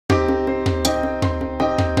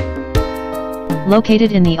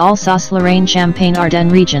Located in the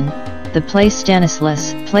Alsace-Lorraine-Champagne-Ardenne region, the Place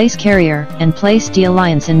Stanislas, Place Carrière, and Place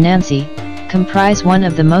d'Alliance in Nancy comprise one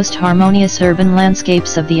of the most harmonious urban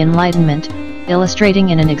landscapes of the Enlightenment, illustrating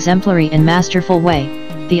in an exemplary and masterful way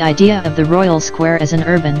the idea of the Royal Square as an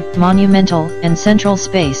urban, monumental, and central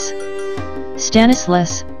space.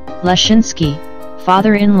 Stanislas Leszczynski,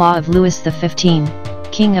 father-in-law of Louis XV,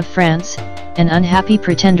 King of France, an unhappy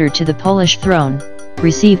pretender to the Polish throne,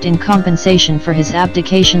 received in compensation for his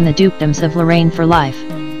abdication the dukedoms of Lorraine for life.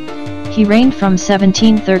 He reigned from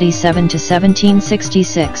 1737 to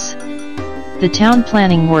 1766. The town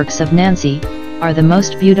planning works of Nancy are the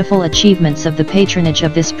most beautiful achievements of the patronage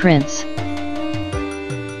of this prince.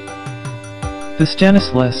 The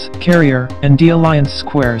Stanislas, Carrière, and d'Alliance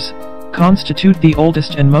squares constitute the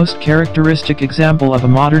oldest and most characteristic example of a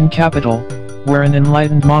modern capital, where an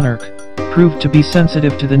enlightened monarch proved to be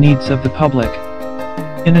sensitive to the needs of the public.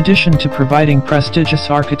 In addition to providing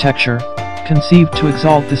prestigious architecture, conceived to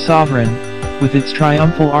exalt the sovereign, with its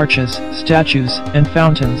triumphal arches, statues, and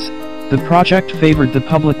fountains, the project favored the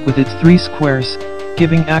public with its 3 squares,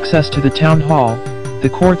 giving access to the town hall,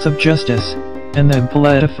 the courts of justice, and the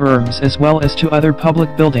Palais de Fermes as well as to other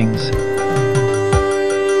public buildings.